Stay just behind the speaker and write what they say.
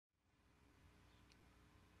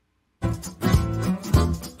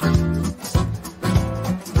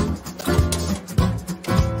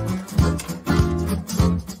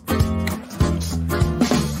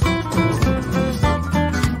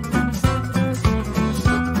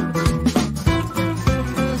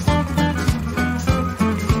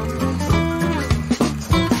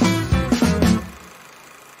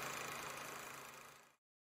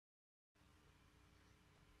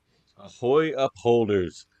Ahoy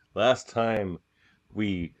upholders! Last time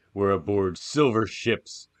we were aboard silver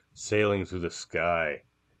ships sailing through the sky.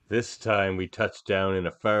 This time we touched down in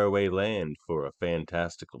a faraway land for a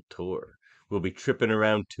fantastical tour. We'll be tripping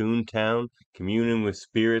around Toontown, communing with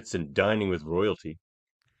spirits, and dining with royalty.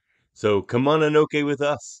 So come on Mononoke with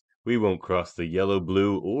us. We won't cross the yellow,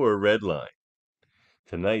 blue, or red line.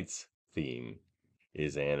 Tonight's theme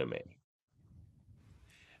is anime.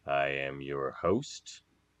 I am your host,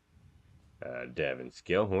 Davan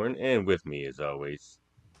Skelhorn, and with me, as always,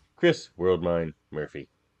 Chris Worldmine Murphy.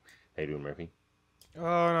 How you doing, Murphy? Oh,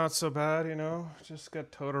 not so bad, you know. Just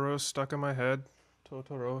got Totoro stuck in my head.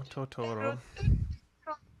 Totoro. Totoro,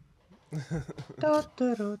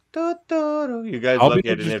 Totoro. You guys I'll be lucky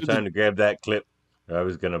I didn't have interested time to grab that clip. I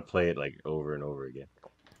was gonna play it like over and over again.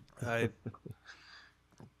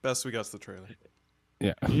 Best we got's the trailer.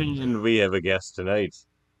 Yeah. And we have a guest tonight.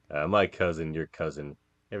 My cousin, your cousin,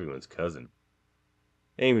 everyone's cousin.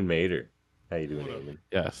 Eamon Mader. How you doing, Eamon?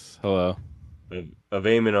 Yes. Hello. Of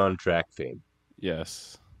Eamon on Track fame.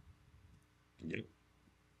 Yes. Yep.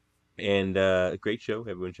 And great show.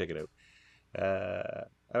 Everyone check it out.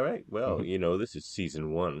 All right. Well, you know, this is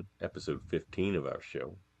season 1, episode 15 of our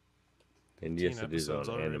show. And yes, it is on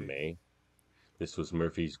anime. This was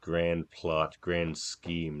Murphy's grand plot, grand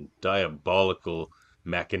scheme, diabolical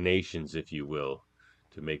machinations, if you will,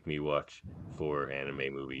 to make me watch 4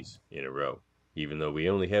 anime movies in a row. Even though we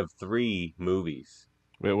only have 3 movies.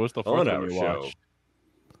 Wait, what's the fourth on one our you show? watched?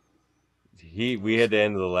 We had to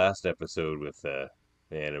end the last episode with the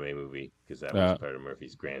anime movie because that was part of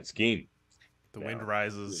Murphy's grand scheme. The Wind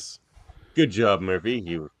Rises. Good job, Murphy.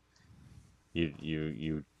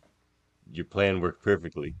 Your plan worked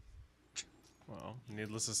perfectly. Well,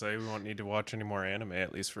 needless to say, we won't need to watch any more anime,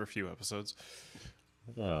 at least for a few episodes.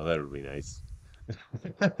 Oh, that would be nice.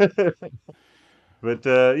 But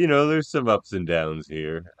you know, there's some ups and downs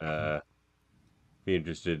here. Be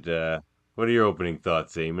interested. What are your opening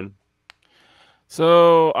thoughts, Eamon?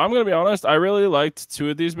 So I'm gonna be honest. I really liked 2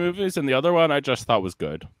 of these movies, and the other one I just thought was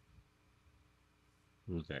good.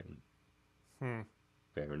 Okay.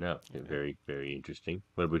 Fair enough. Very, very interesting.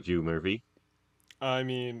 What about you, Murphy? I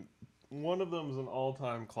mean, one of them is an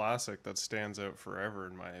all-time classic that stands out forever,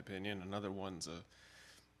 in my opinion. Another one's a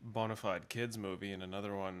bona fide kids movie, and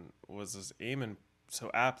another one was, as Eamon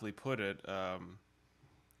so aptly put it, a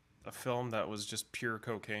film that was just pure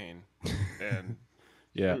cocaine. And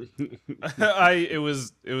Yeah. it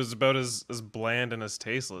was about as bland and as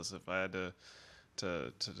tasteless, if I had to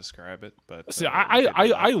describe it. But See,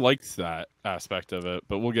 I liked that aspect of it,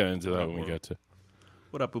 but we'll get into that when we get to.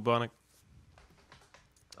 What up, Bubonic?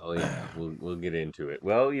 Oh yeah, we'll get into it.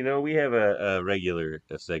 Well, you know, we have a regular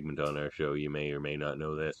segment on our show. You may or may not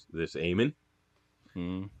know this Eamon.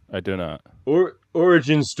 I do not.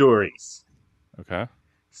 Origin stories. Okay.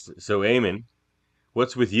 So Eamon,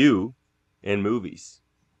 what's with you and movies?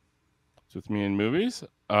 What's with me in movies?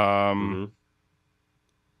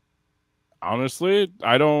 Honestly,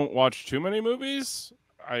 I don't watch too many movies.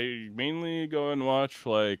 I mainly go and watch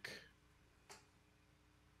like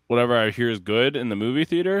whatever I hear is good in the movie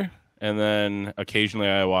theater, and then occasionally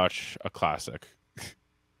I watch a classic.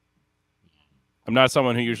 I'm not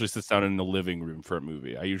someone who usually sits down in the living room for a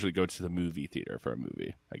movie. I usually go to the movie theater for a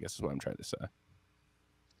movie, I guess is what I'm trying to say.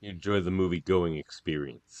 You enjoy the movie-going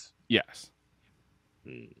experience. Yes.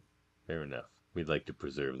 Fair enough. We'd like to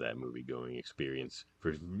preserve that movie-going experience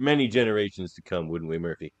for many generations to come, wouldn't we,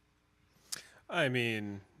 Murphy? I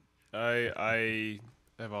mean, I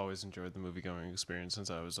have always enjoyed the movie-going experience since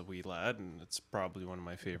I was a wee lad, and it's probably one of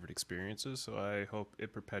my favorite experiences, so I hope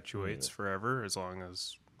it perpetuates forever as long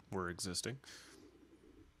as we're existing.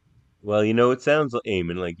 Well, you know, it sounds,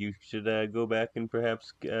 Eamon, like you should go back and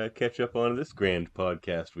perhaps catch up on this grand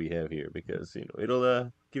podcast we have here, because, you know,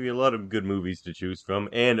 it'll give you a lot of good movies to choose from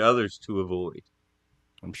and others to avoid.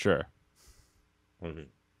 I'm sure.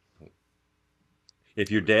 If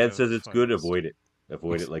your dad says it's good, avoid it.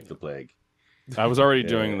 Avoid it like the plague. I was already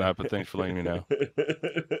doing that, but thanks for letting me know.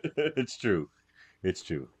 It's true. It's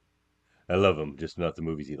true. I love him, just not the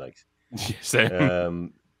movies he likes.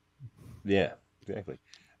 Same. Yeah, exactly.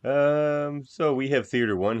 So we have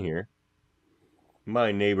Theater 1 here.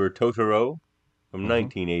 My Neighbor Totoro from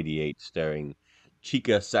 1988, starring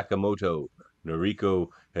Chika Sakamoto, Noriko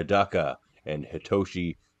Hidaka, and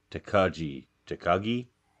Hitoshi Takagi. Takagi?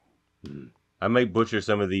 I might butcher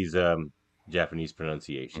some of these Japanese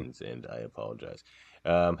pronunciations, and I apologize.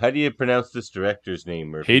 How do you pronounce this director's name,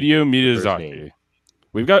 Murphy? Hideo Miyazaki.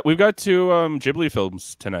 We've got 2 Ghibli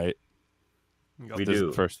films tonight. We do.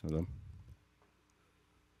 The first of them.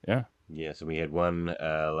 Yeah. Yes, and we had one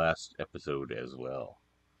last episode as well.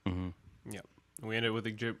 Yep. We ended with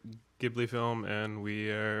a Ghibli film, and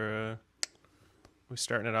we're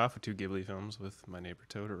starting it off with 2 Ghibli films with My Neighbor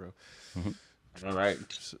Totoro. All right.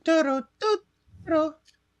 Totoro.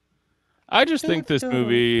 I just think this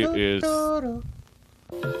movie is.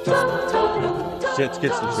 Let's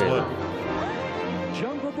get some trailer.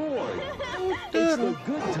 Jump aboard. It's the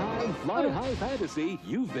good time fly high fantasy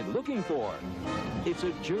you've been looking for. It's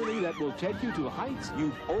a journey that will take you to heights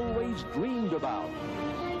you've always dreamed about.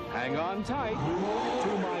 Hang on tight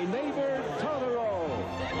to My Neighbor Totoro.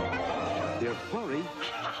 They're furry.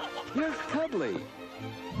 They're cuddly.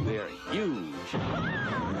 They're huge.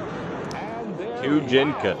 And they're Huge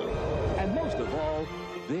and loud. cuddly. And most of all,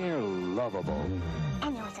 they're lovable.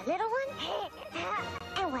 And there was a little one,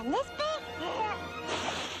 and one this big,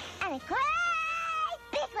 and a great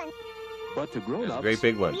big one. But to There's grown-ups, a great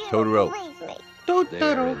big one. You Totoro. believe me.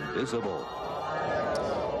 they're invisible.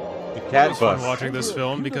 The It cat was fun bus. watching this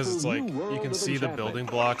film because it's like you can see the building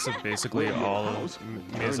blocks of basically all of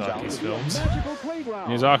Miyazaki's films.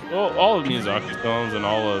 All of Miyazaki's films and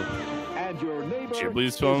all of And your neighbor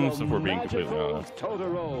Ghibli's is films, a if we're being completely magical honest.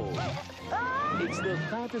 Totoro. It's the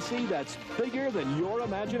fantasy that's bigger than your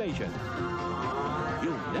imagination.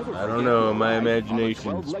 You'll never I don't forget know. your My ride on a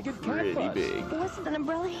imagination's 12-legged cat pretty bus. big. It wasn't an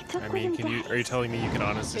umbrella he took I with mean, him. are you telling me you can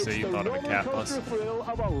honestly It's say you the thought of a cat roller bus? coaster thrill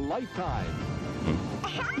of a lifetime.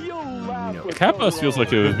 You'll laugh No. with A cat bus Totoro. feels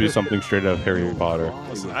like it would be something straight out of Harry Potter.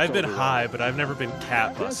 Listen, I've been high, but I've never been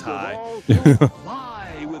cat bus Best of high. all, you'll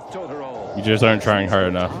fly with Totoro. You just aren't trying hard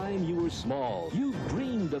enough. Time you were small, you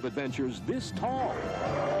dreamed of adventures this tall.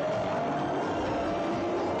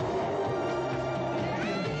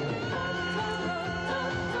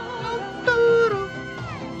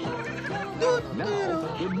 Now,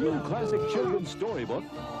 the new classic children's storybook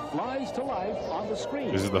flies to life on the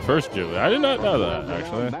screen. This is the first Ghibli. I did not know that,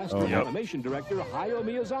 actually. Master Oh, Yep. animation director Hayao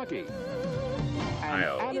Miyazaki. An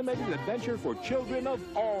Hayao. animated adventure for children of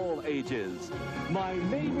all ages. My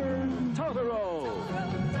Neighbor Totoro.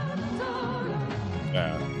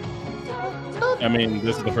 yeah. I mean,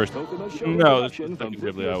 this is the first. Kokomo Show No, this is production the from second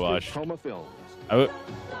Ghibli I District watched. Coma Films.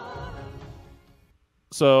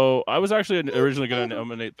 So I was actually originally going to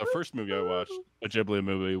nominate the first movie I watched, a Ghibli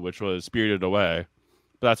movie, which was Spirited Away.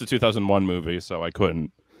 But that's a 2001 movie, so I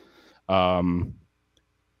couldn't.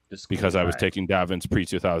 Because I was taking Davin's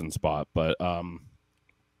pre-2000 spot. But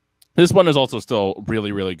this one is also still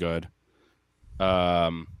really, really good.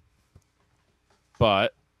 But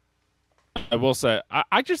I will say,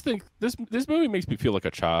 I just think this movie makes me feel like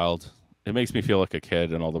a child. It makes me feel like a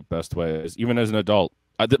kid in all the best ways, even as an adult.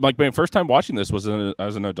 Like my first time watching this was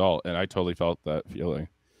as an adult, and I totally felt that feeling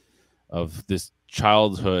of this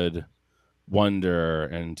childhood wonder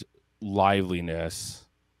and liveliness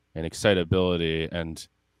and excitability and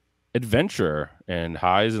adventure and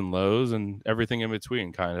highs and lows and everything in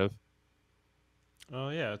between, kind of. Oh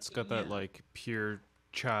yeah, it's got that like pure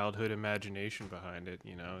childhood imagination behind it.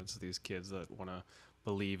 You know, it's these kids that want to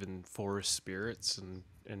believe in forest spirits and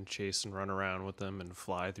chase and run around with them and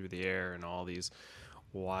fly through the air and all these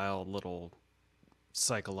wild little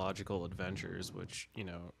psychological adventures, which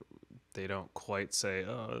they don't quite say.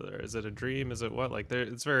 Oh, is it a dream? Is it what? Like,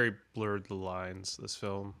 it's very blurred the lines. This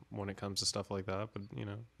film, when it comes to stuff like that, but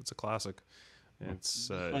it's a classic.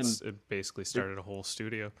 It basically started a whole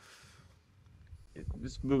studio.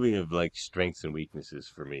 This movie of like strengths and weaknesses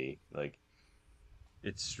for me. Like,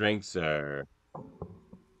 its strengths are,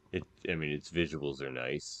 its visuals are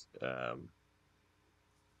nice,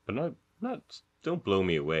 but not don't blow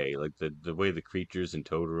me away. Like the way the creatures in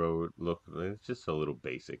Totoro look, it's just a little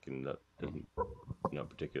basic and not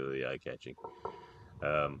particularly eye catching.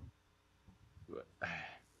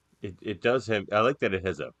 It does have. I like that it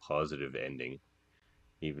has a positive ending,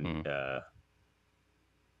 even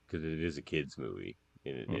because it is a kids movie.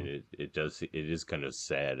 It is kind of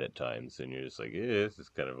sad at times, and you're just like, yeah, this is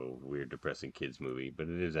kind of a weird, depressing kids movie, but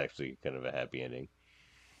it is actually kind of a happy ending.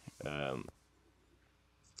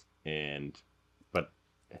 But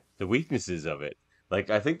the weaknesses of it, like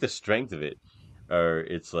I think the strength of it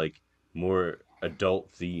it's like more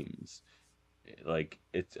adult themes. Like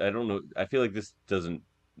I don't know. I feel like this doesn't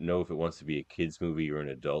know if it wants to be a kids movie or an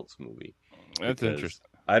adults movie. That's interesting.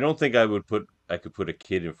 I don't think I could put a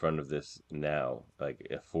kid in front of this now, like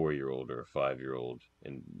a 4-year-old or a 5-year-old,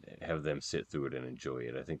 and have them sit through it and enjoy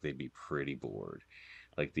it. I think they'd be pretty bored.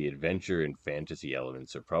 Like the adventure and fantasy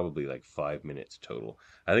elements are probably like 5 minutes total.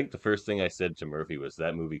 I think the first thing I said to Murphy was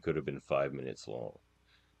that movie could have been 5 minutes long.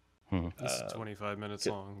 This is 25 minutes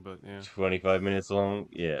long, but yeah. 25 minutes long?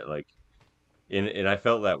 Yeah, like And I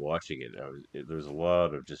felt that watching it. There's a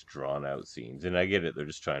lot of just drawn out scenes, and I get it. They're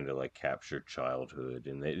just trying to like capture childhood,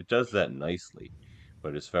 and it does that nicely.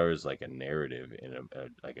 But as far as like a narrative in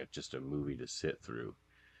just a movie to sit through,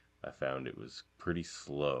 I found it was pretty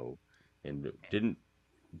slow, and it didn't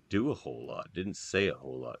do a whole lot. Didn't say a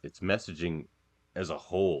whole lot. It's messaging as a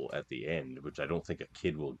whole at the end, which I don't think a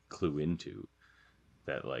kid will clue into.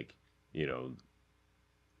 That like you know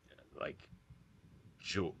like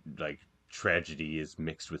joy, like tragedy is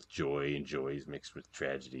mixed with joy and joy is mixed with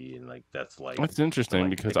tragedy, and like that's life. That's But interesting like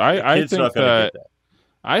because the I kid's think not gonna get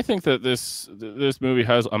that that. this movie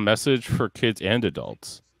has a message for kids and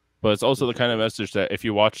adults, but it's also the kind of message that if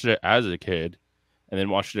you watched it as a kid and then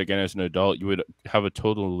watched it again as an adult, you would have a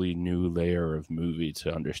totally new layer of movie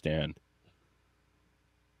to understand.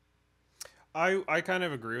 I kind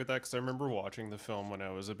of agree with that because I remember watching the film when I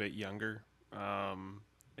was a bit younger,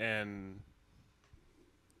 and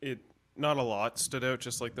it not a lot stood out,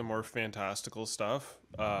 just like the more fantastical stuff,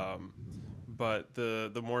 but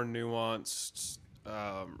the more nuanced,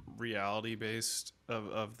 reality based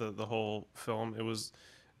of the whole film,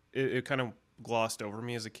 it kind of glossed over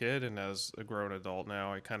me as a kid, and as a grown adult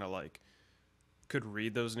now, I kind of like could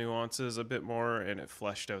read those nuances a bit more, and it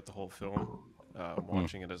fleshed out the whole film.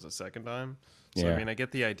 Watching it as a second time, so I Yeah. mean, I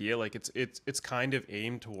get the idea. Like it's kind of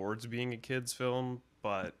aimed towards being a kids film,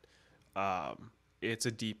 but it's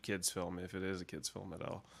a deep kids film if it is a kids film at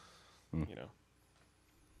all. You know.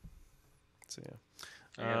 So yeah.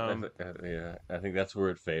 Yeah, I think that's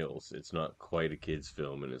where it fails. It's not quite a kids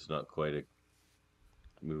film, and it's not quite a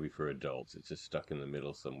movie for adults. It's just stuck in the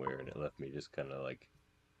middle somewhere, and it left me just kind of like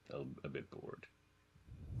a bit bored.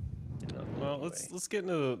 Well, let's get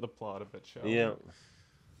into the plot a bit, shall we? Yeah.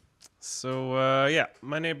 So, yeah,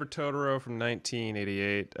 My Neighbor Totoro from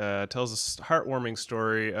 1988 tells a heartwarming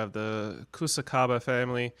story of the Kusakaba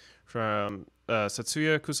family from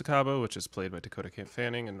Satsuya Kusakaba, which is played by Dakota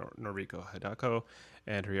Fanning and Noriko Hidako,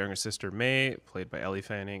 and her younger sister Mei, played by Ellie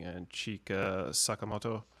Fanning and Chika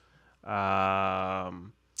Sakamoto.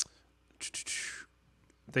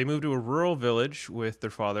 They move to a rural village with their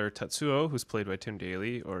father Tatsuo, who's played by Tim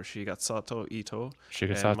Daly, or Shigatsato Ito.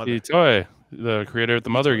 Shigesato Itoi, the creator of the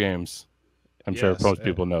Mother games. I'm sure Yes, most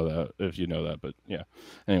people know that, if you know that, but yeah.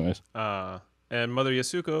 Anyways. And Mother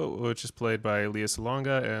Yasuko, which is played by Lia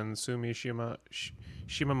Salonga and Sumi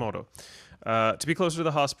Shimamoto. To be closer to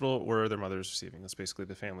the hospital where their mother is receiving. That's basically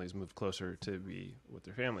the family's moved closer to be with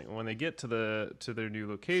their family. And when they get to their new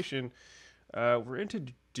location, we're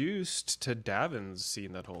introduced to Davan's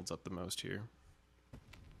scene that holds up the most here.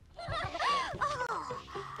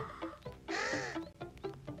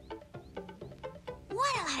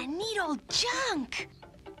 What a lot of neat old junk!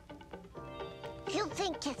 You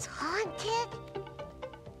think it's haunted?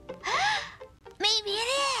 Maybe it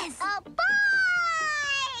is! A boy!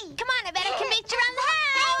 Come on, I better convince you around the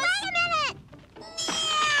house! Hey, wait a minute!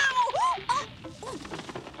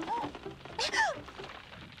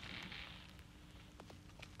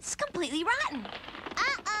 It's completely rotten.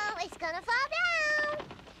 Uh-oh, it's gonna fall down.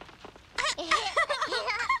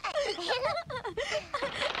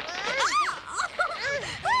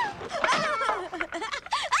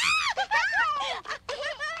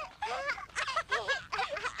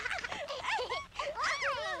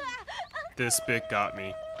 This bit got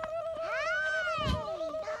me.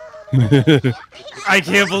 I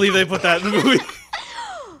can't believe they put that in the movie.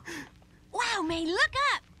 Wow, May, look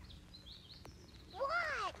up.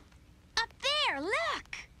 What? Up there,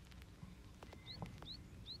 look.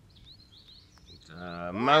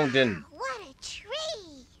 Mountain. What a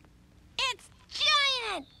tree. It's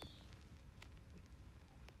giant.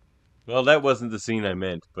 Well, that wasn't the scene I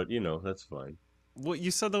meant, but that's fine. Well, you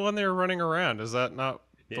said the one they were running around. Is that not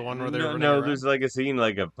the one where they were running No, around? there's like a scene,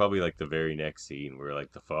 probably like the very next scene where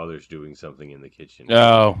like the father's doing something in the kitchen.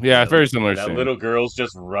 Oh, yeah, And very similar that scene. little girl's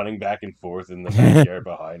just running back and forth in the backyard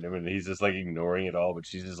behind him, and he's just like ignoring it all, but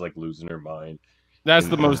she's just like losing her mind. That's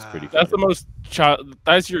And the most. pretty That's the funny. most.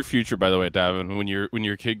 That's your future, by the way, Davin. When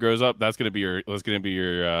your kid grows up, that's gonna be your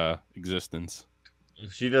existence.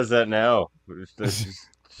 She does that now.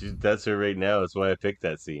 That's her right now. That's why I picked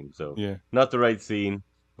that scene. So Yeah. not the right scene,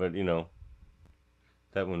 but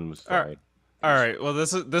that one was fine. All right. Well,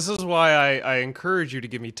 this is why I encourage you to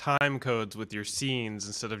give me time codes with your scenes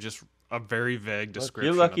instead of just a very vague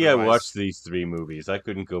description. You're lucky otherwise. I watched these 3 movies. I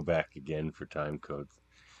couldn't go back again for time codes.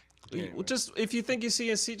 Well, just if you think you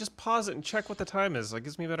see a scene, just pause it and check what the time is. That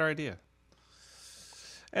gives me a better idea.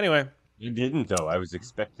 Anyway, You didn't though. I was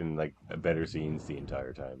expecting like a better scenes the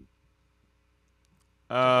entire time.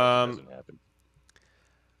 That doesn't happen.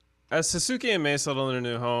 As Sasuke and Mei settle in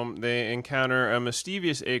their new home, they encounter a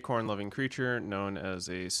mischievous acorn-loving creature known as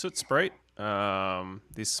a soot sprite.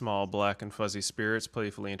 These small, black and fuzzy spirits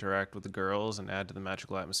playfully interact with the girls and add to the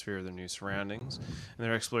magical atmosphere of their new surroundings. In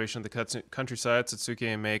their exploration of the countryside, Satsuki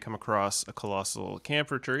and Mei come across a colossal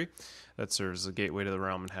camphor tree that serves as a gateway to the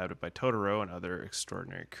realm inhabited by Totoro and other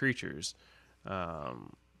extraordinary creatures. The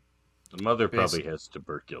mother probably has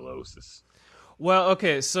tuberculosis. Well,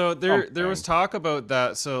 okay, so there was talk about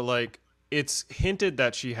that. So like, it's hinted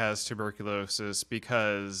that she has tuberculosis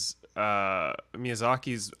because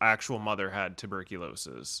Miyazaki's actual mother had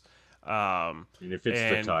tuberculosis. And if it's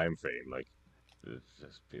the time frame, like,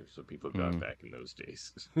 so people got back in those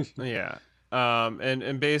days. Yeah.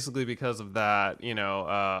 And basically because of that, you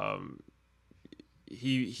know,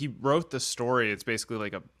 he wrote the story. It's basically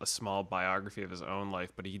like a small biography of his own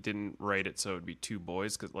life, but he didn't write it so it'd be two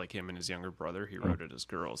boys, because like him and his younger brother, he wrote it as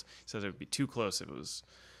girls. He says it would be too close if it was,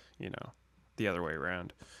 you know, the other way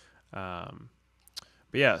around. But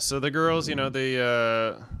yeah, so the girls, you know, they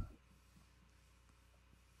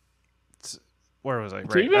where was I? So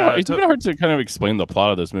Right. it's even hard to kind of explain the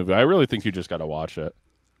plot of this movie. I really think you just got to watch it,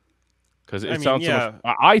 because it sounds so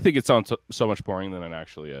much, I think it sounds so much boring than it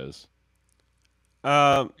actually is.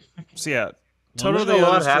 So yeah, Totoro. Not a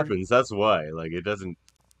lot happens. That's why, like, it doesn't.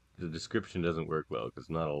 The description doesn't work well because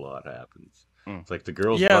not a lot happens. It's like the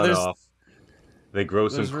girls run off. They grow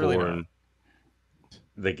some corn. Really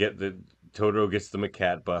they get Totoro gets them a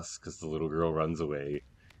cat bus because the little girl runs away.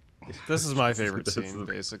 This is my favorite scene,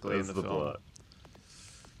 basically, in the film. Plot.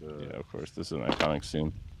 Yeah, of course, this is an iconic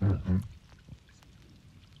scene.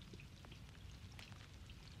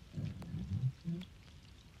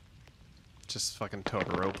 Just fucking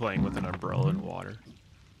Totoro playing with an umbrella in water.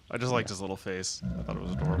 I just liked his little face. I thought it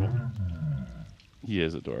was adorable. He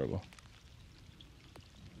is adorable.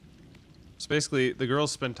 So basically, the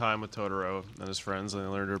girls spend time with Totoro and his friends, and they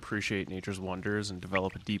learn to appreciate nature's wonders and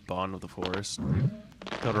develop a deep bond with the forest.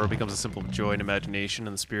 Totoro becomes a symbol of joy and imagination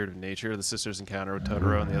and the spirit of nature. The sisters' encounter with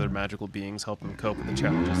Totoro and the other magical beings help them cope with the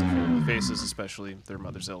challenges the family faces, especially their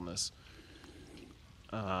mother's illness.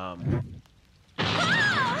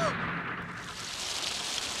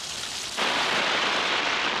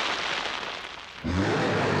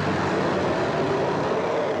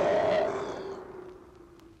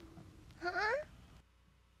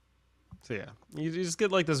 So yeah, you just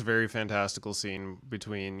get like this very fantastical scene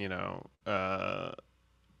between, you know, the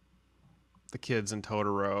kids and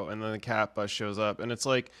Totoro, and then the cat bus shows up, and it's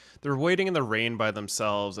like they're waiting in the rain by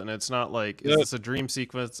themselves, and it's not like, is this a dream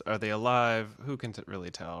sequence? Are they alive? Who can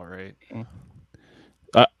really tell, right?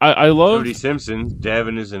 I love Jody Simpson.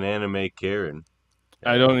 Davan is an anime Karen.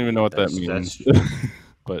 I don't even know what that means.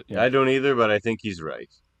 But yeah. I don't either, but I think he's right.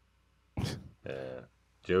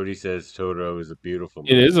 Jody says Totoro is a beautiful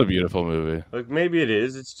movie. It is a beautiful movie. Like, maybe it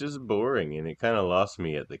is. It's just boring, and it kind of lost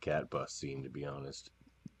me at the cat bus scene, to be honest.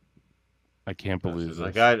 I can't believe this.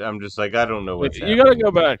 Like, I'm just like, I don't know what's happening. You gotta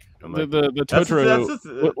go back. The Totoro.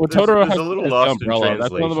 Totoro has a little lost in umbrella.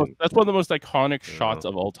 translation. That's one of the most iconic shots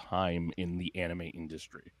of all time in the anime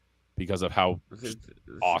industry, because of how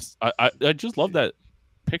awesome. I just love that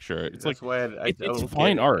picture. It's that's like why it's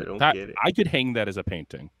fine art. I could hang that as a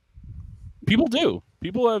painting. People do.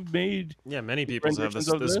 People have made. Yeah, many people have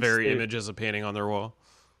this very image as a painting on their wall.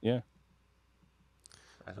 Yeah.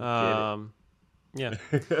 Yeah.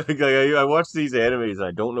 Like, I watch these animes and I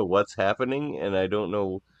don't know what's happening, and I don't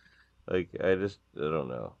know, like, I don't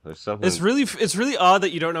know. There's something. It's really odd that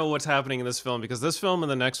you don't know what's happening in this film, because this film and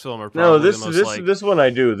the next film are probably this one I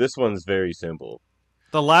do. This one's very simple.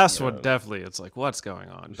 The last one, definitely, it's like, what's going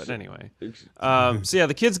on? But anyway. So yeah,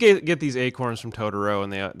 the kids get these acorns from Totoro,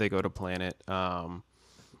 and they go to Planet.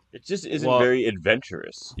 It just isn't very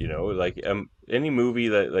adventurous, you know? Like, any movie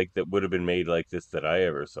that would have been made like this that I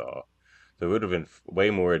ever saw, there would have been way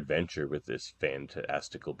more adventure with this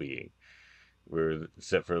fantastical being. Rather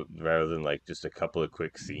than like just a couple of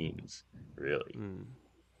quick scenes, really.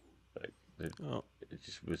 Like,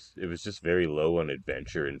 it was just very low on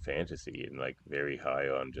adventure and fantasy, and like very high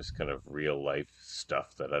on just kind of real life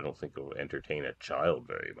stuff that I don't think will entertain a child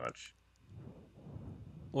very much.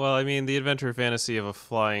 Well, I mean, the adventure fantasy of a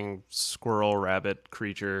flying squirrel rabbit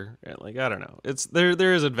creature, like, I don't know. It's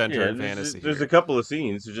there is adventure and fantasy. There's a couple of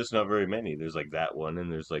scenes, there's just not very many. There's like that one, and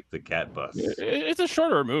there's like the cat bus. It's a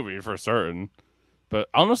shorter movie for certain, but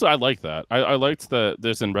honestly, I like that. I liked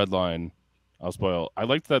this in Redline. I'll spoil. I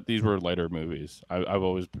liked that these were lighter movies. I've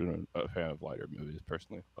always been a fan of lighter movies,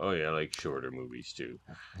 personally. Oh yeah, I like shorter movies too.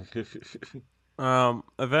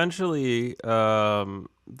 Eventually,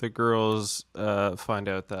 the girls find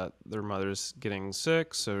out that their mother's getting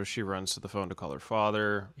sick, so she runs to the phone to call her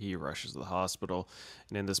father. He rushes to the hospital,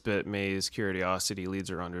 and in this bit, May's curiosity leads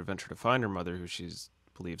her on an adventure to find her mother, who she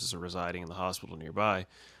believes is residing in the hospital nearby.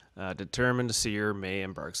 Determined to see her, May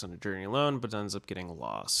embarks on a journey alone, but ends up getting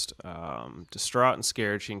lost. Distraught and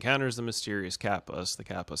scared, she encounters the mysterious cat bus. The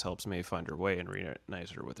cat bus helps May find her way and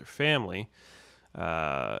reunites her with her family.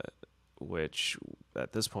 Which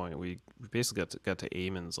at this point we basically got to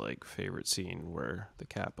Eamon's like favorite scene where the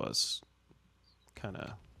cat bus kind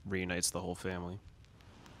of reunites the whole family.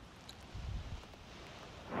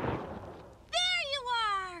 There you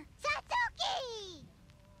are! Satsuki!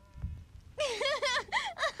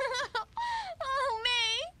 Oh,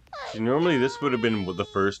 May! See, normally this would have been the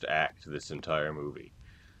first act of this entire movie.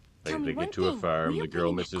 Tell Like me they one get to a thing, farm, were you the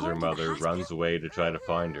girl bringing that misses car her to the mother, hospital? runs away to try to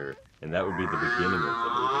find her, and that would be the beginning of the movie,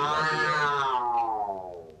 not the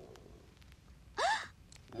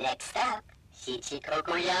end. Next stop,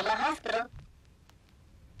 Shichikokoyama Hospital.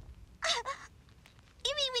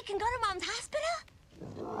 You mean we can go to Mom's hospital?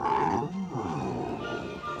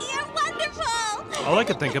 You're wonderful! All I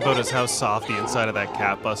could think about is how soft the inside of that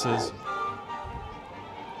cat bus is.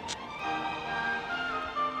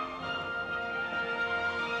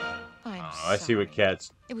 I see what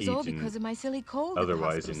cats It was eat all and because of my silly cold that the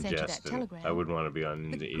otherwise hospital sent you that ingest, and telegram. I wouldn't want to be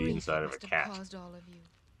on the grief inside it of a must have cat. caused all of you.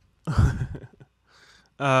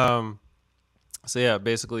 So yeah,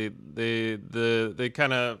 basically they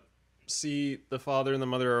kind of see the father and the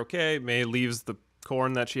mother are okay. May leaves the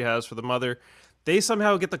corn that she has for the mother. They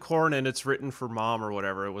somehow get the corn and it's written for mom or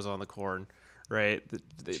whatever it was on the corn, right?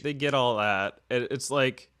 They get all that. It's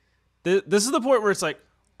like this is the point where it's like,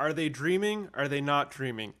 are they dreaming? Are they not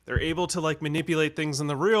dreaming? They're able to like manipulate things in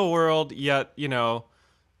the real world, yet they're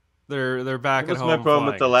back That at was home. my problem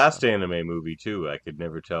with the flying and last stuff. anime movie too. I could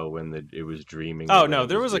never tell when it was dreaming. Oh or when no, it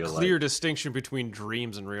there was a real clear life. distinction between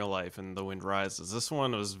dreams and real life in The Wind Rises. This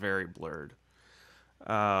one was very blurred.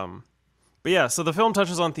 But yeah, so the film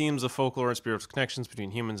touches on themes of folklore and spiritual connections between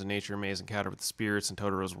humans and nature. May's encounter with the spirits and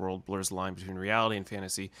Totoro's world blurs the line between reality and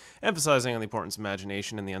fantasy, emphasizing on the importance of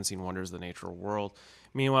imagination and the unseen wonders of the natural world.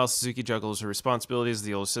 Meanwhile, Suzuki juggles her responsibilities as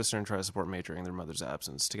the older sister and tries to support May during their mother's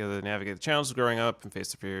absence. Together, they navigate the challenges of growing up and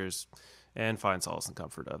face their fears and find solace and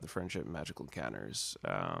comfort of the friendship and magical encounters.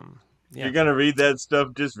 If Yeah. you're gonna read that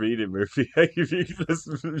stuff, just read it, Murphy. If you just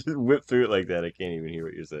whip through it like that, I can't even hear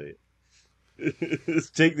what you're saying.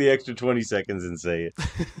 Just take the extra 20 seconds and say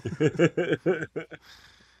it.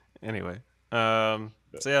 Anyway, so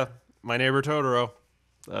yeah, My Neighbor Totoro.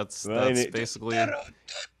 That's basically.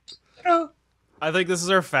 I think this is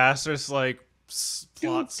our fastest like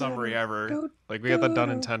plot summary ever. Like we got that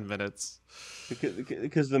done in 10 minutes.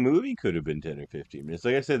 Because the movie could have been 10 or 15 minutes.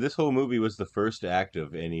 Like I said, this whole movie was the first act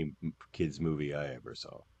of any kids movie I ever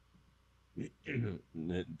saw.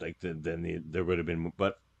 Like there would have been,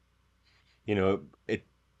 but I don't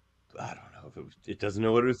know if it doesn't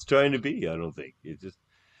know what it was trying to be. I don't think it just.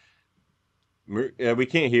 We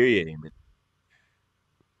can't hear you, Eamon.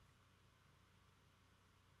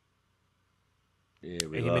 Yeah,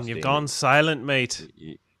 we Eamon, lost you've Eamon. gone silent, mate.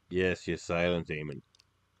 Yes, you're silent, Eamon.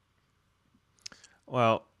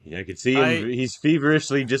 Well, Yeah, I can see him. He's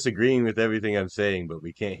feverishly disagreeing with everything I'm saying, but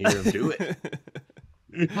we can't hear him do it.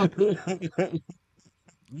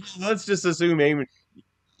 Let's just assume Eamon.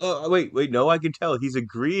 Oh, wait, no, I can tell he's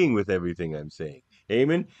agreeing with everything I'm saying.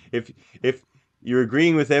 Eamon, if you're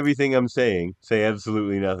agreeing with everything I'm saying, say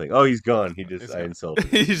absolutely nothing. Oh, he's gone. I insulted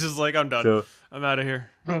him. He's just like, I'm done. So, I'm out of here.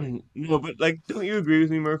 No, but like, don't you agree with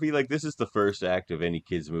me, Murphy? Like, this is the first act of any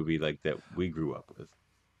kids movie like that we grew up with.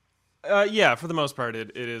 Yeah, for the most part,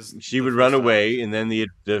 it is. She would run away, and then the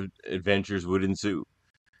adventures would ensue.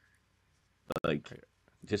 Like,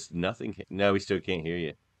 just nothing. Now we still can't hear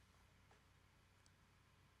you.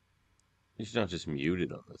 He's not just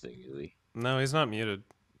muted on the thing, is he? No, he's not muted.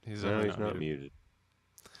 He's not muted.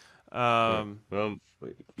 Yeah. Well,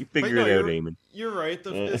 you figure it out, Eamon. You're right.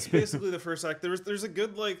 It's basically the first act. There's a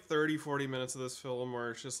good like 30, 40 minutes of this film where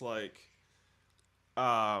it's just like,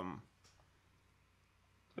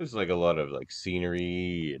 there's like a lot of like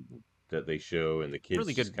scenery that they show, and the kids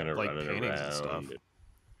really just good kind of like running paintings around. and stuff.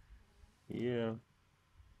 Yeah,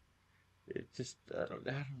 it just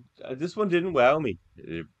this one didn't wow me.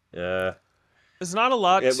 There's not a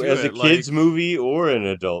lot as to a it. kids Like, movie or an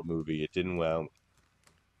adult movie, it didn't wow me.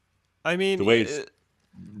 I mean, The way it's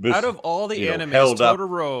out of all the animes, held up.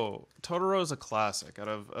 Totoro is a classic. Out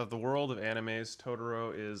of the world of animes,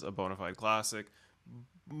 Totoro is a bona fide classic,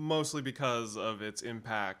 mostly because of its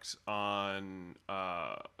impact on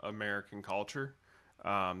American culture.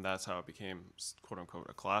 That's how it became quote unquote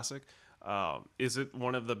a classic. Is it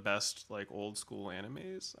one of the best like old school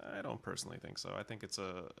animes? I don't personally think so. I think it's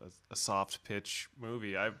a soft pitch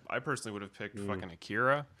movie. I personally would have picked fucking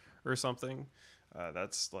Akira or something.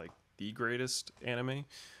 That's like the greatest anime.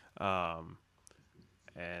 Um,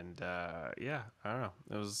 and yeah, I don't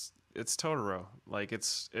know. It's Totoro. Like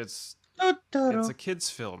it's a kids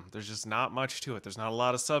film. There's just not much to it. There's not a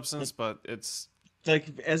lot of substance, but it's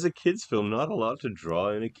Like as a kid's film, not a lot to draw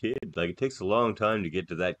in a kid. Like it takes a long time to get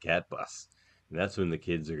to that cat bus, and that's when the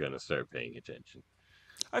kids are gonna start paying attention.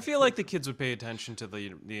 I feel like the kids would pay attention to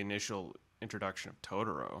the initial introduction of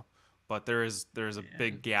Totoro, but there's a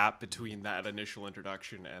big gap between that initial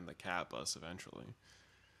introduction and the cat bus eventually.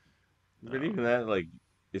 But even that, like,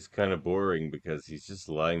 is kind of boring because he's just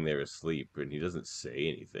lying there asleep and he doesn't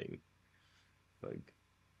say anything. Like,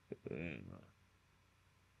 mm,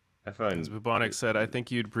 I As find Bubonic said, I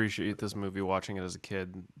think you'd appreciate this movie watching it as a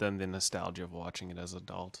kid than the nostalgia of watching it as an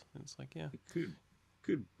adult. It's like, yeah,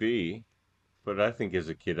 could be, but I think as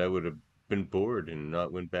a kid I would have been bored and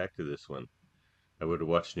not went back to this one. I would have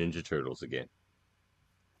watched Ninja Turtles again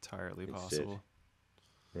entirely instead. possible.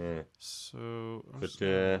 Yeah, So, I'm but just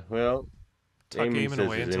gonna tuck Eamon Eamon says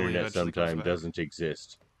away his until he internet eventually comes sometime back. doesn't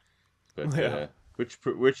exist. But Yeah.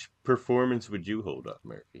 which performance would you hold up,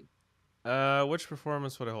 Murphy? Which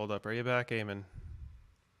performance would I hold up? Are you back, Eamon?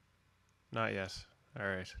 Not yet. All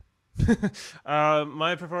right.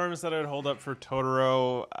 My performance that I would hold up for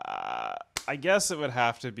Totoro, I guess it would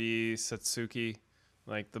have to be Satsuki,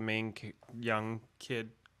 like the main young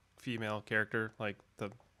kid, female character, like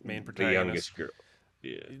the main The protagonist. youngest girl.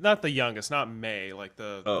 Yeah. Not the youngest, not May, like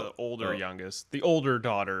the Oh, older oh. youngest, the older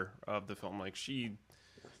daughter of the film. Like she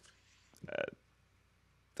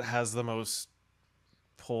has the most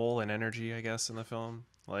pull and energy, I guess, in the film.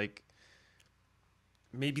 Like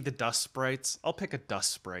maybe the dust sprites. I'll pick a dust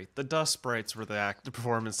sprite. The dust sprites were the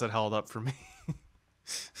performance that held up for me.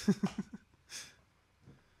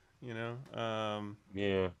 You know?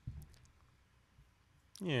 Yeah.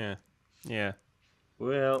 Yeah.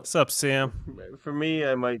 Well, What's up, Sam? for me,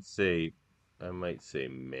 I might say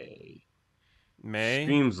May. May?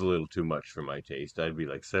 Screams a little too much for my taste. I'd be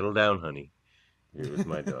like, settle down, honey. You're with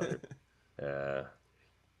my daughter. Uh,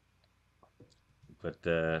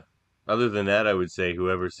 but other than that, I would say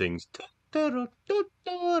whoever sings Totoro,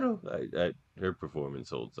 Totoro, her performance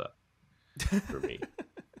holds up for me.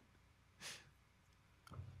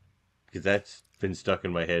 Because that's been stuck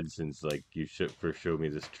in my head since like you first showed me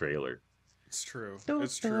this trailer. It's true.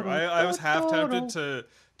 It's true. I was half tempted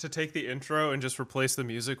to take the intro and just replace the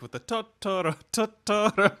music with the Totoro,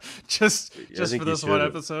 Totoro, just think for you this one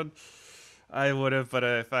should've. episode. I would have, but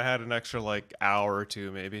if I had an extra like hour or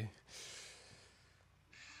two, maybe.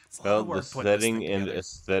 It's a lot Well, of the work putting this setting thing and together.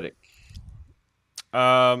 aesthetic.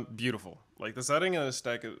 Beautiful. Like the setting and the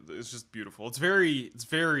stack is just beautiful. It's very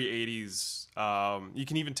 80s. You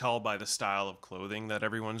can even tell by the style of clothing that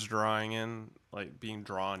everyone's drawing in, like being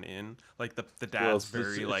drawn in. Like the dad's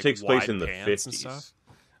very it like takes place wide in the pants and 50s. stuff.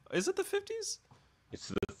 Is it the 50s? It's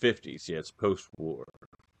the 50s. Yeah, it's post-war.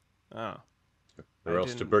 Oh. Or else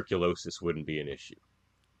didn't- tuberculosis wouldn't be an issue.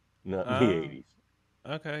 Not in the 80s.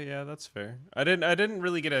 Okay, yeah, that's fair. I didn't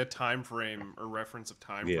really get a time frame or reference of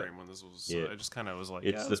time Yeah. frame when this was. Yeah. I just kind of was like,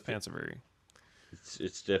 It's yeah, the those pants are very.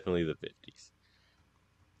 It's definitely the 50s.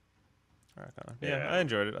 Yeah, Yeah. I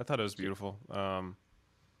enjoyed it. I thought it was beautiful.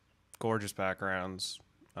 Gorgeous backgrounds.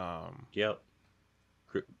 Yep.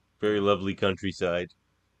 Very lovely countryside.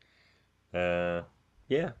 Yeah,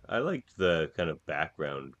 I liked the kind of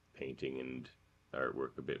background painting and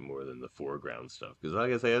artwork a bit more than the foreground stuff. Because,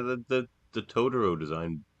 like I say, the Totoro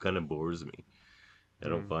design kind of bores me. I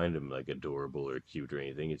don't find him like adorable or cute or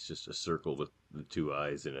anything. It's just a circle with the two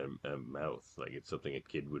eyes and a mouth. Like it's something a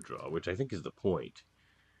kid would draw, which I think is the point.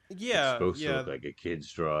 It's Yeah, supposed to yeah. look like a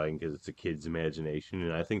kid's drawing because it's a kid's imagination,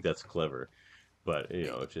 and I think that's clever. But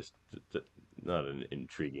it's just not an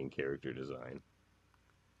intriguing character design.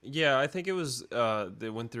 Yeah, I think it was. They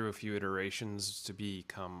went through a few iterations to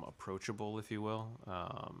become approachable, if you will.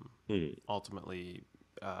 Ultimately,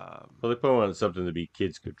 Well, they probably wanted something to be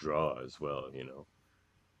kids could draw as well.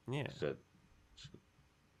 yeah. So,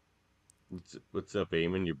 what's up,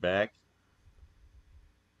 Eamon? You're back?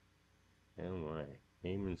 Oh my,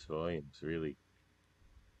 Eamon's volume's really.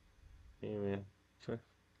 Hey man,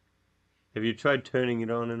 have you tried turning it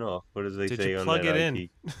on and off? What does they Did say you on plug that it IT?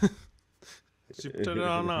 in? Did you turn it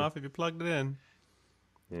on and off? If you plugged it in.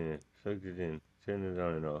 Yeah, plugged it in. Turn it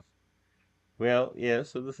on and off. Well, yeah.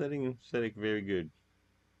 So the setting very good.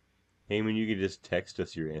 Heyman, you can just text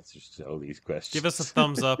us your answers to all these questions. Give us a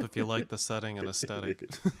thumbs up if you like the setting and aesthetic.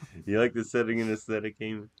 You like the setting and aesthetic,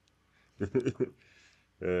 Heyman?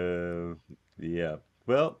 Yeah.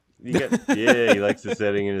 Well, yeah, he likes the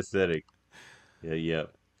setting and aesthetic. Yeah.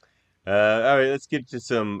 All right, let's get to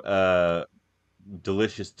some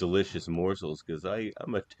delicious morsels because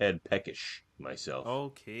I'm a tad peckish myself.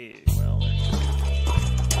 Okay, well.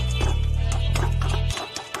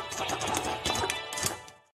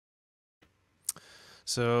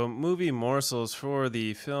 So, movie morsels for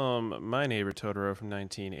the film My Neighbor Totoro from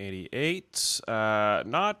 1988.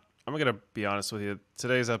 I'm going to be honest with you.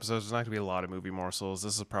 Today's episode is not going to be a lot of movie morsels.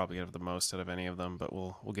 This is probably going to have the most out of any of them, but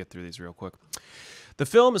we'll get through these real quick. The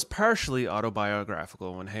film is partially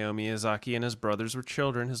autobiographical. When Hayao Miyazaki and his brothers were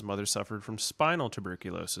children, his mother suffered from spinal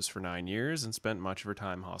tuberculosis for 9 years and spent much of her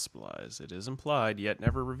time hospitalized. It is implied, yet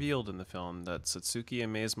never revealed in the film, that Satsuki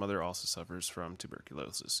and Mei's mother also suffers from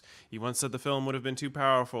tuberculosis. He once said the film would have been too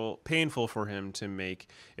painful for him to make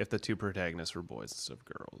if the two protagonists were boys instead of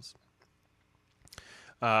girls.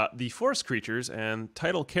 The forest creatures and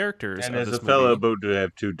title characters and of as this a fellow movie... about to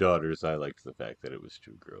have 2 daughters, I liked the fact that it was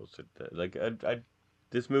 2 girls.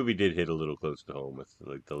 This movie did hit a little close to home with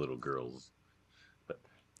like the little girls. But,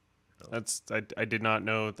 I did not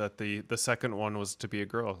know that the second one was to be a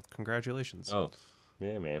girl. Congratulations. Oh,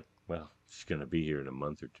 yeah, man. Well, she's gonna be here in a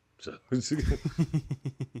month or two.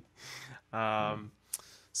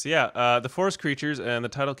 The forest creatures and the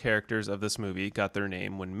title characters of this movie got their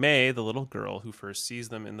name when Mei, the little girl who first sees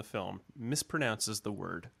them in the film, mispronounces the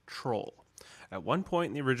word troll. At one point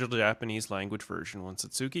in the original Japanese language version, when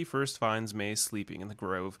Satsuki first finds Mei sleeping in the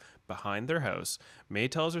grove behind their house, Mei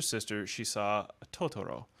tells her sister she saw a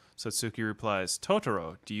Totoro. Satsuki replies,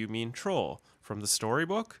 "Totoro, do you mean troll? From the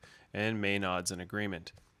storybook?" And Mei nods in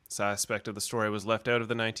agreement. This aspect of the story was left out of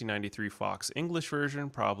the 1993 Fox English version,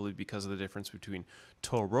 probably because of the difference between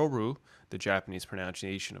Tororu, the Japanese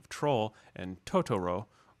pronunciation of troll, and Totoro,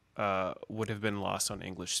 would have been lost on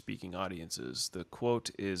English-speaking audiences. The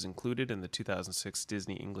quote is included in the 2006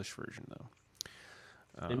 Disney English version, though.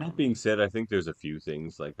 And that being said, I think there's a few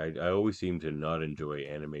things. Like, I always seem to not enjoy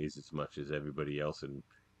animes as much as everybody else and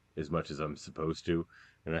as much as I'm supposed to.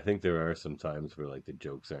 And I think there are some times where, like, the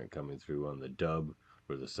jokes aren't coming through on the dub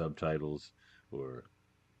or the subtitles or,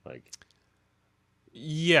 like...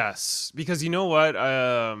 Yes, because you know what?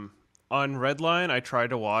 On Redline, I tried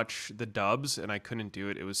to watch the dubs and I couldn't do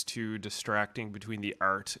it. It was too distracting between the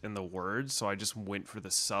art and the words, so I just went for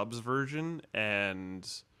the subs version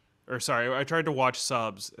I tried to watch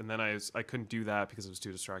subs and then I couldn't do that because it was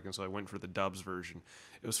too distracting, so I went for the dubs version.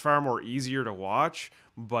 It was far more easier to watch,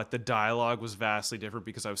 but the dialogue was vastly different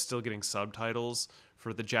because I was still getting subtitles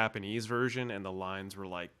for the Japanese version and the lines were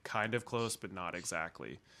like kind of close but not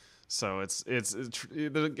exactly. So it's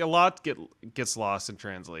a lot gets lost in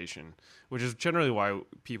translation, which is generally why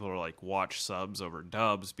people are like watch subs over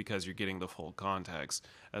dubs, because you're getting the full context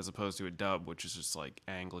as opposed to a dub, which is just like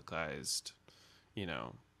anglicized,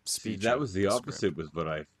 speech. See, that was the opposite with what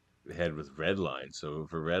I had with Redline. So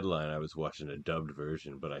for Redline, I was watching a dubbed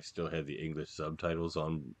version, but I still had the English subtitles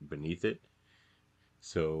on beneath it.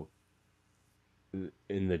 So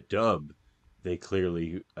in the dub, they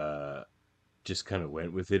clearly just kind of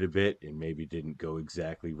went with it a bit and maybe didn't go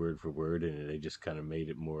exactly word for word, and they just kind of made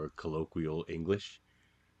it more colloquial English.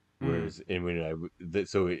 Whereas,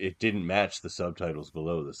 so it didn't match the subtitles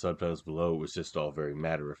below. The subtitles below was just all very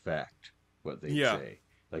matter of fact what they say,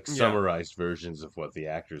 like summarized versions of what the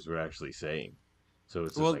actors were actually saying. So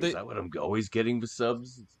it's just is that what I'm always getting with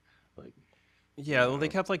subs? Like, they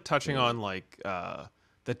kept like touching on like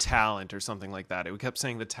the talent or something like that. It kept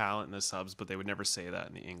saying the talent in the subs, but they would never say that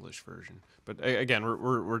in the English version. But again,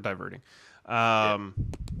 we're diverting.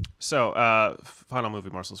 So, final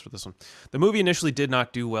movie morsels for this one. The movie initially did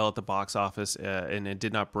not do well at the box office, and it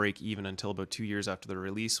did not break even until about 2 years after the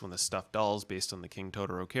release, when the stuffed dolls based on the King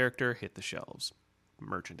Totoro character hit the shelves.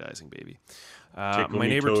 Merchandising, baby. Tickle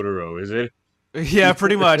Me Totoro, is it? Yeah,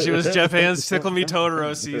 pretty much. It was Jeff Hand's Tickle Me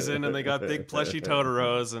Totoro season, and they got big plushy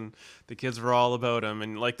Totoros, and the kids were all about them.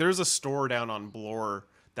 And like, there's a store down on Bloor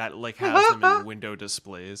that like has them in window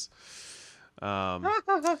displays. My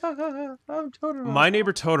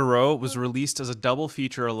Neighbor Totoro was released as a double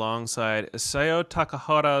feature alongside Isao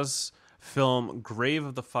Takahata's film Grave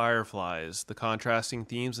of the Fireflies. The contrasting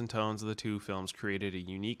themes and tones of the two films created a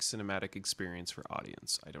unique cinematic experience for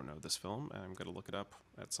audience. I don't know this film, and I'm going to look it up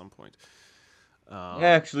at some point. I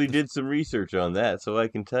actually did some research on that, so I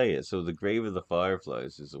can tell you. So The Grave of the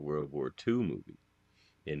Fireflies is a World War II movie,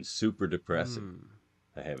 and super depressing.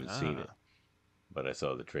 I haven't seen it, but I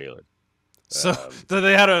saw the trailer. So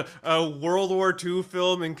they had a World War II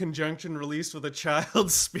film in conjunction released with a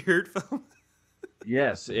child's spirit film.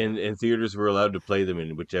 Yes, and theaters were allowed to play them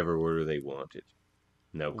in whichever order they wanted.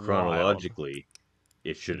 Now, Wild. chronologically,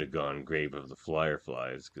 it should have gone Grave of the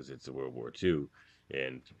Fireflies because it's a World War II,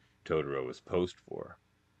 and Totoro was post-war.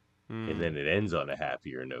 And then it ends on a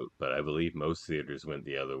happier note, but I believe most theaters went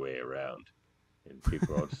the other way around. And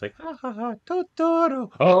people are all just like, ha ha ha, Totoro!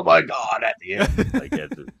 Oh my god, at the end! Like,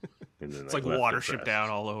 and then, It's like left Watership depressed. Down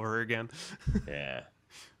all over again. Yeah.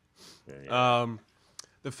 Yeah.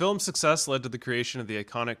 The film's success led to the creation of the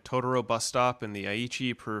iconic Totoro bus stop in the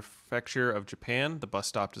Aichi Prefecture of Japan. The bus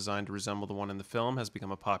stop, designed to resemble the one in the film, has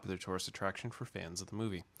become a popular tourist attraction for fans of the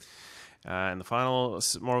movie. And the final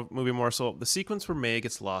movie morsel, the sequence where May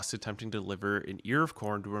gets lost attempting to deliver an ear of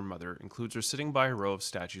corn to her mother includes her sitting by a row of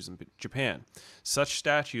statues in Japan. Such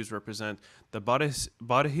statues represent the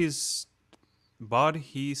Bodhisattva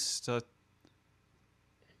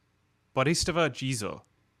Jizo,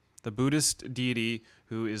 the Buddhist deity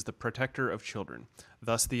who is the protector of children.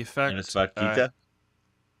 Thus, the effect... Gita?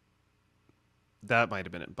 That might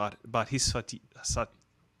have been it. Bodhisattva. Bodhisattva.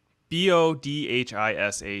 Oh,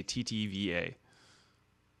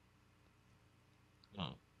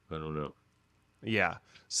 I don't know. Yeah.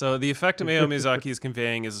 So the effect Hayao Miyazaki is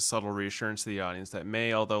conveying is a subtle reassurance to the audience that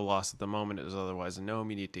May, although lost at the moment, is otherwise in no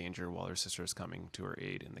immediate danger while her sister is coming to her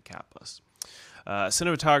aid in the cat bus.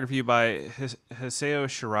 Cinematography by Hisao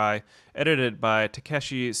Shirai, edited by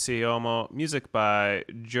Takeshi Seomo, music by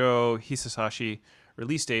Joe Hisashi,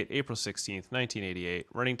 release date April 16th, 1988,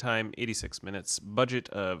 running time 86 minutes, budget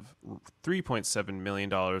of $3.7 million,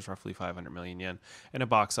 roughly 500 million yen, and a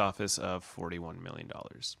box office of $41 million.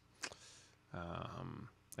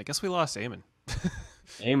 I guess we lost Eamon.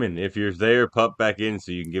 Eamon, if you're there, pop back in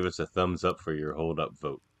so you can give us a thumbs up for your hold up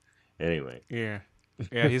vote. Anyway. Yeah,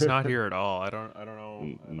 he's not here at all. I don't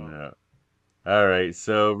know. No. All right,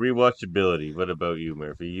 so rewatchability. What about you,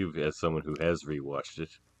 Murphy? You, as someone who has rewatched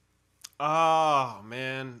it. Oh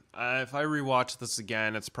man, if I rewatch this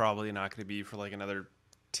again, it's probably not going to be for like another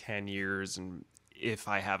 10 years, and if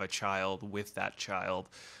I have a child with that child.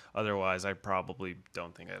 Otherwise, I probably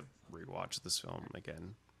don't think I'd rewatch this film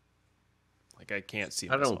again. Like, I can't see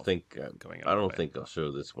myself going out I of don't the way. think I'll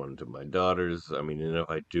show this one to my daughters. I mean, and if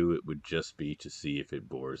I do, it would just be to see if it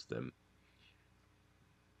bores them.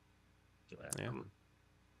 Yeah.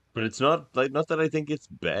 But it's not that I think it's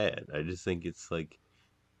bad. I just think it's I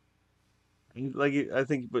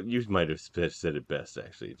think, but you might have said it best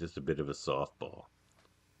actually. Just a bit of a softball.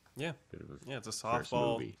 Yeah. Bit of a Yeah, it's a first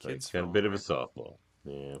softball movie, kids kind film. of bit of a right? softball.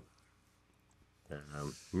 Yeah.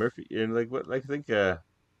 Murphy, and I think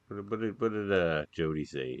what did Jody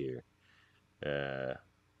say here?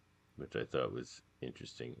 Which I thought was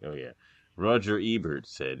interesting. Oh yeah. Roger Ebert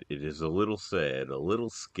said, "It is a little sad, a little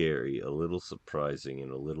scary, a little surprising,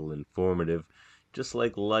 and a little informative, just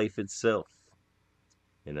like life itself."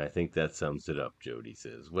 And I think that sums it up, Jody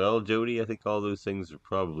says. Well, Jody, I think all those things are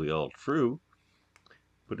probably all true,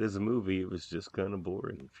 but as a movie, it was just kind of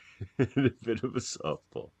boring. A bit of a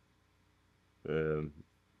softball. And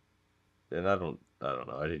I don't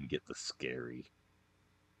know. I didn't get the scary.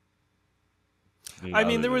 I mean, Other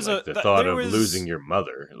there than, was a the thought there of was losing your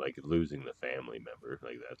mother, like losing the family member,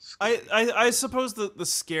 like that's. Scary. I suppose the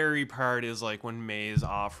scary part is like when May's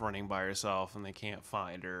off running by herself and they can't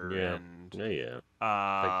find her. Yeah, And that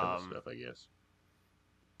kind of stuff, I guess.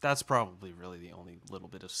 that's probably really the only little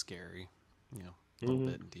bit of scary. You know, a little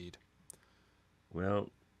bit indeed. Well,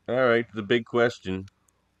 all right. The big question.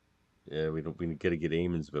 Yeah, we gotta get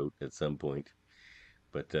Eamon's vote at some point.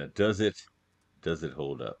 But does it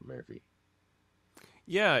hold up, Murphy?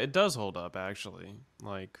 Yeah, it does hold up actually.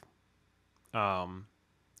 Like,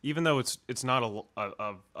 even though it's not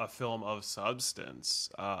a film of substance,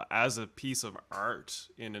 as a piece of art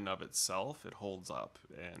in and of itself, it holds up,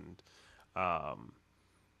 and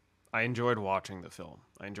I enjoyed watching the film.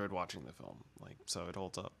 Like, so it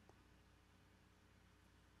holds up.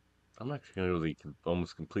 I'm actually going to the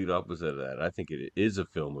almost complete opposite of that. I think it is a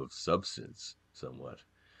film of substance, somewhat,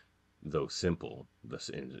 though simple.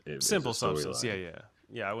 Simple substance, yeah.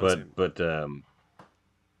 I wouldn't But I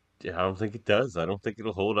don't think it does. I don't think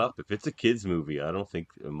it'll hold up. If it's a kids movie, I don't think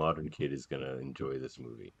a modern kid is going to enjoy this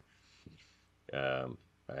movie. And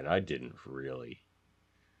I didn't really.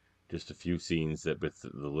 Just a few scenes that with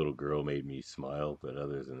the little girl made me smile, but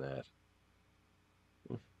other than that,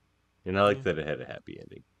 and I like that it had a happy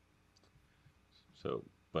ending. So,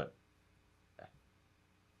 but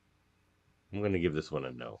I'm going to give this one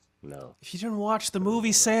a no. No. If you didn't watch the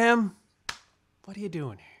movie, Sam, what are you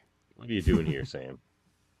doing here? What are you doing here, Sam?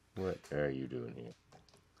 What are you doing here?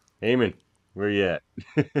 Eamon. Where you at?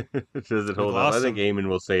 Does it hold up? I lost think him. Eamon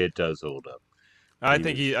will say it does hold up. I He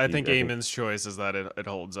think was, I he, think I think, Eamon's choice is that it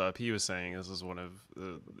holds up. He was saying this is one of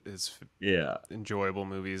his yeah, enjoyable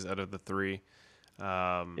movies out of the three.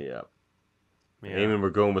 Um, yeah. yeah, Eamon,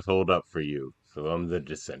 we're going with hold up for you. So I'm the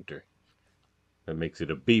dissenter. That makes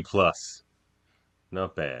it a B plus.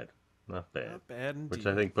 Not bad. Not bad. not bad Which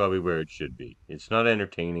I indeed. think probably where it should be. It's not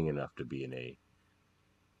entertaining enough to be an A.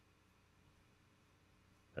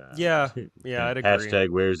 Yeah, yeah, I'd agree. Hashtag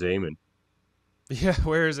where's Eamon? Yeah,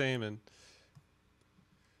 where's Eamon?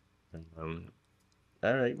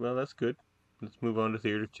 All right, well, that's good. Let's move on to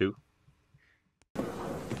Theater 2.